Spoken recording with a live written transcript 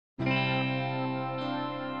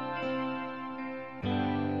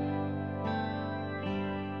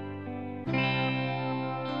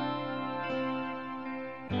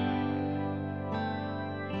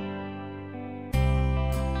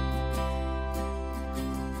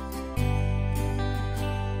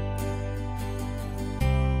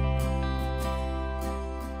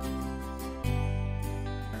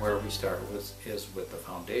start with is with the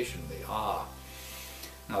foundation, the Ah.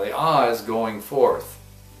 Now the Ah is going forth.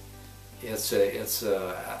 It's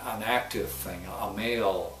an active thing, a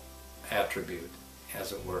male attribute,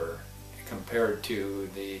 as it were, compared to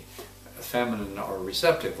the feminine or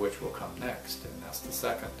receptive, which will come next, and that's the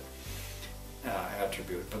second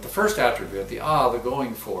attribute. But the first attribute, the Ah, the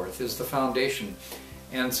going forth, is the foundation.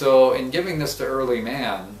 And so in giving this to early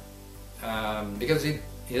man, because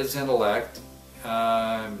his intellect,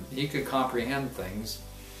 he could comprehend things,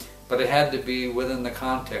 but it had to be within the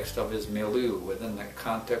context of his milieu, within the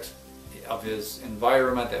context of his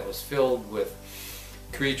environment that was filled with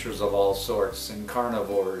creatures of all sorts, and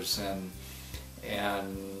carnivores, and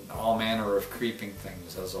all manner of creeping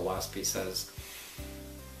things, as Oahspe says,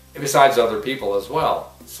 besides other people as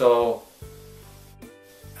well. So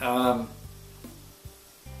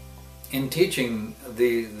in teaching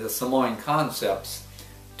the Samoan concepts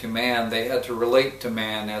to man, they had to relate to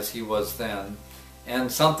man as he was then,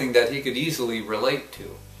 and something that he could easily relate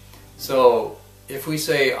to. So if we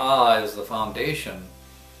say Ah is the foundation,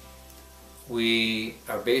 we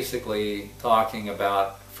are basically talking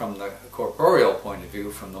about from the corporeal point of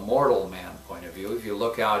view, from the mortal man point of view. If you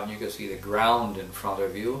look out and you can see the ground in front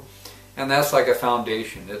of you, and that's like a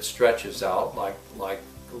foundation. It stretches out like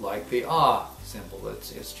the Ah symbol.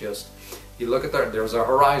 It's just, you look at there's a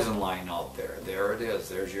horizon line out there. There it is.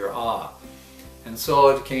 There's your Ah. And so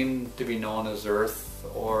it came to be known as earth,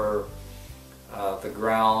 or the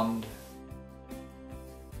ground.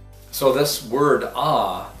 So this word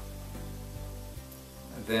Ah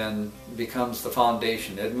then becomes the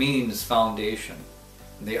foundation. It means foundation.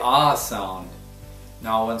 The Ah sound.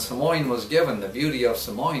 Now when Samoan was given, the beauty of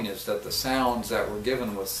Samoan is that the sounds that were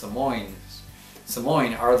given with Samoan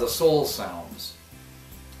are the soul sounds.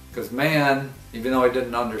 Because man, even though he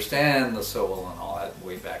didn't understand the soul and all that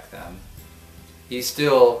way back then, he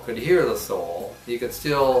still could hear the soul. He could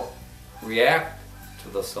still react to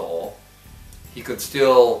the soul. He could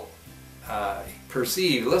still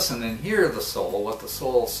perceive, listen, and hear the soul, what the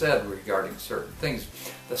soul said regarding certain things,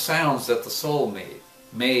 the sounds that the soul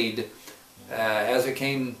made as it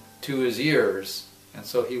came to his ears, and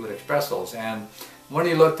so he would express those. And when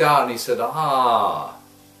he looked out and he said, Ah,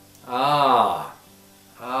 Ah,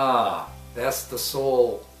 Ah, that's the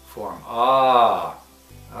soul form. Ah,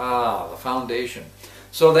 Ah, the foundation.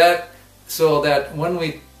 So that when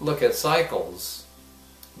we look at cycles,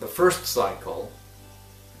 the first cycle,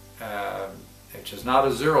 which is not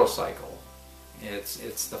a zero cycle,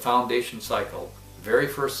 it's the foundation cycle, very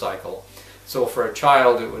first cycle. So for a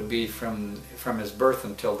child, it would be from his birth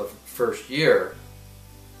until the first year,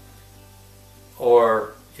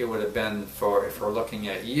 or it would have been for, if we're looking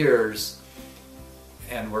at years,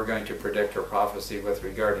 and we're going to predict or prophecy with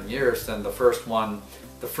regarding years, then the first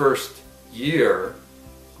year,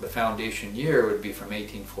 the foundation year, would be from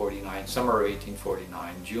 1849, summer of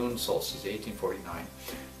 1849, June solstice 1849,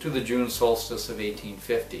 to the June solstice of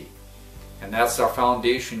 1850. And that's our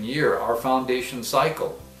foundation year, our foundation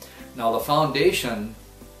cycle. Now the foundation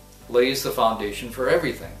lays the foundation for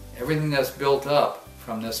everything. Everything that's built up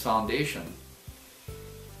from this foundation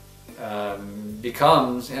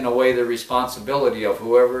becomes, in a way, the responsibility of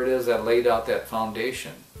whoever it is that laid out that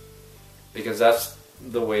foundation. Because that's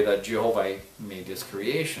the way that Jehovah made his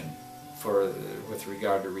creation, with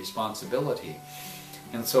regard to responsibility.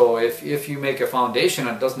 And so if you make a foundation,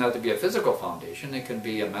 it doesn't have to be a physical foundation. It can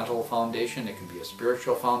be a mental foundation, it can be a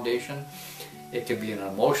spiritual foundation, it could be an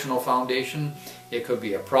emotional foundation, it could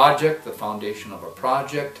be a project, the foundation of a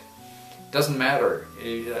project. It doesn't matter.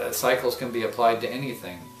 Cycles can be applied to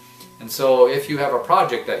anything. And so if you have a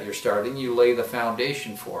project that you're starting, you lay the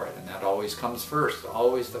foundation for it, and that always comes first.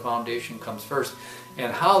 Always the foundation comes first.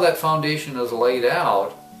 And how that foundation is laid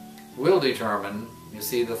out will determine, you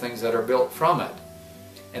see, the things that are built from it.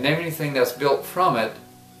 And anything that's built from it,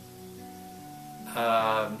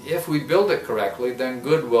 if we build it correctly, then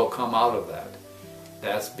good will come out of that.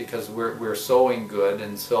 That's because we're sowing good,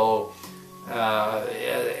 and so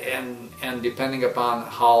and depending upon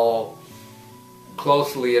how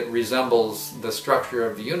closely it resembles the structure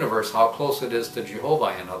of the universe, how close it is to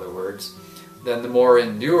Jehovah, in other words, then the more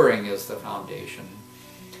enduring is the foundation.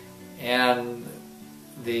 And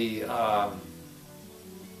the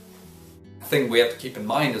thing we have to keep in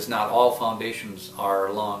mind is not all foundations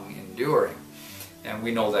are long enduring. And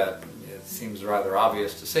we know that. It seems rather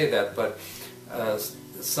obvious to say that, but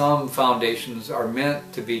some foundations are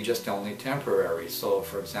meant to be just only temporary. So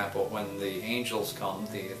for example, when the angels come,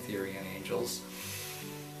 the Etherian angels,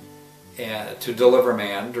 to deliver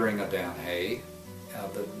man during a Danhe,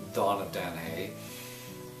 the dawn of Danhe,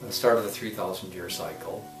 the start of the 3,000-year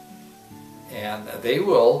cycle, and they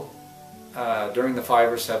will during the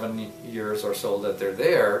 5 or 7 years or so that they're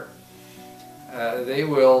there, they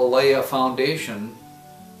will lay a foundation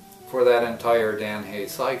for that entire Dan-Hay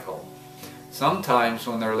cycle. Sometimes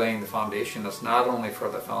when they're laying the foundation, it's not only for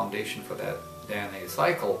the foundation for that Dan-Hay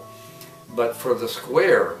cycle, but for the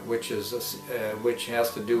square, which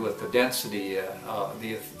has to do with the density,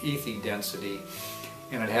 the ethy density,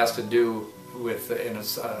 and it has to do with, and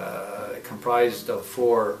it's comprised of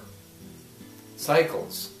 4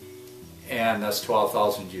 cycles, and that's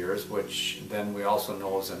 12,000 years, which then we also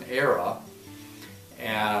know is an era,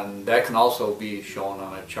 and that can also be shown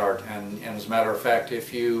on a chart. And as a matter of fact,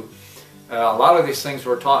 if you a lot of these things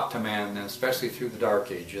were taught to man, especially through the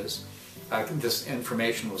Dark Ages. This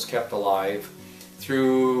information was kept alive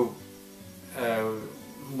through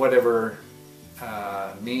whatever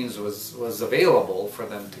means was available for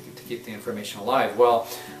them to keep the information alive. Well,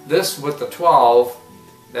 this with the 12,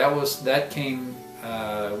 that came.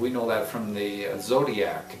 We know that from the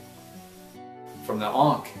zodiac, from the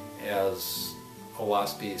Ankh, as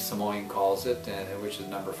Oahspe Samoan calls it, which is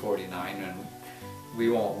number 49, and we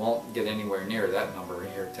won't get anywhere near that number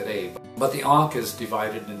here today. But the Ankh is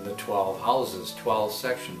divided into 12 houses, 12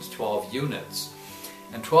 sections, 12 units.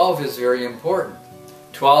 And 12 is very important.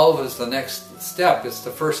 12 is the next step. It's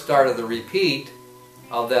the first start of the repeat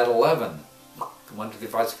of that 11. 1, 2, 3,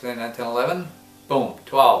 4, 5, 6, 7, 8, 9, 10, 11. Boom,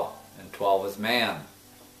 12. And 12 is man.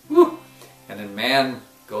 Woo! And then man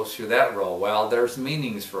goes through that row. Well, there's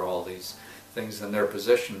meanings for all these things and their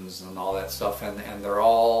positions and all that stuff, and they're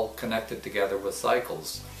all connected together with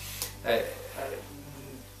cycles.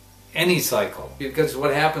 Any cycle, because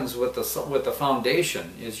what happens with the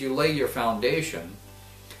foundation is you lay your foundation,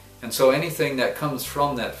 and so anything that comes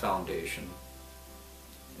from that foundation,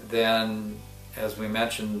 then, as we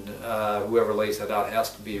mentioned, whoever lays it out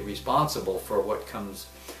has to be responsible for what comes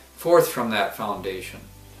forth from that foundation,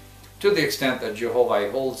 to the extent that Jehovah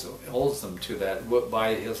holds them to that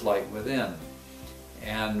by His light within.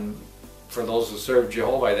 And for those who serve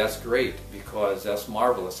Jehovah, that's great, because that's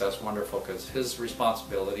marvelous, that's wonderful, because His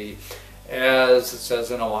responsibility, as it says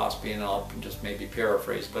in Oahspe, and I'll just maybe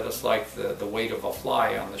paraphrase, but it's like the weight of a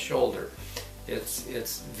fly on the shoulder.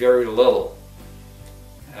 It's very little.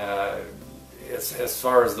 It's as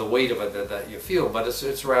far as the weight of it that you feel, but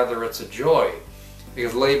it's rather a joy,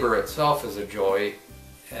 because labor itself is a joy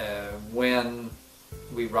when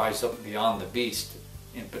we rise up beyond the beast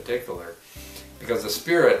in particular, because the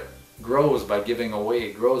spirit grows by giving away,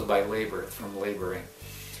 it grows by labor, from laboring,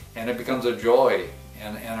 and it becomes a joy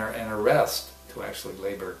and a rest to actually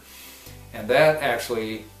labor. And that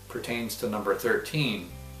actually pertains to number 13,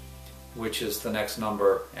 which is the next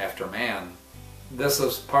number after man. This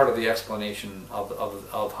is part of the explanation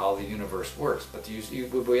of how the universe works, but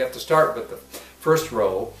we have to start with the first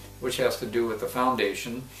row, which has to do with the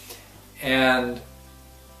foundation. And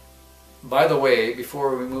by the way,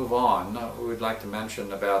 before we move on, we would like to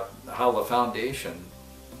mention about how the foundation,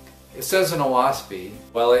 it says in Oahspe,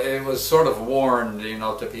 well, it was sort of warned,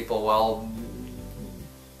 to people, well,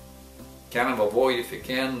 kind of avoid, if you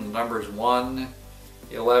can, numbers 1,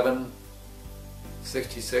 11,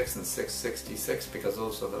 66, and 666, because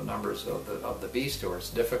those are the numbers of the beast, or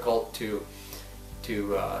it's difficult to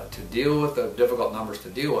deal with, the difficult numbers to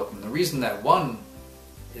deal with. And the reason that 1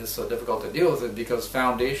 is so difficult to deal with it because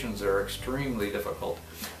foundations are extremely difficult.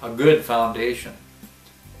 A good foundation,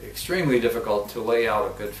 extremely difficult to lay out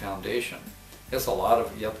a good foundation. It's you have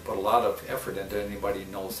to put a lot of effort into. Anybody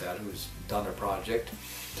knows that who's done a project.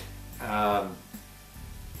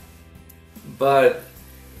 But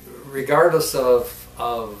regardless of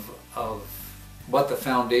what the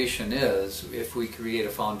foundation is, if we create a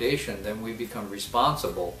foundation, then we become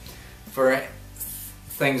responsible for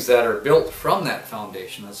things that are built from that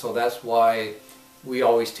foundation. And so that's why we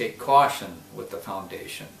always take caution with the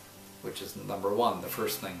foundation, which is number 1, the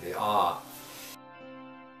first thing, the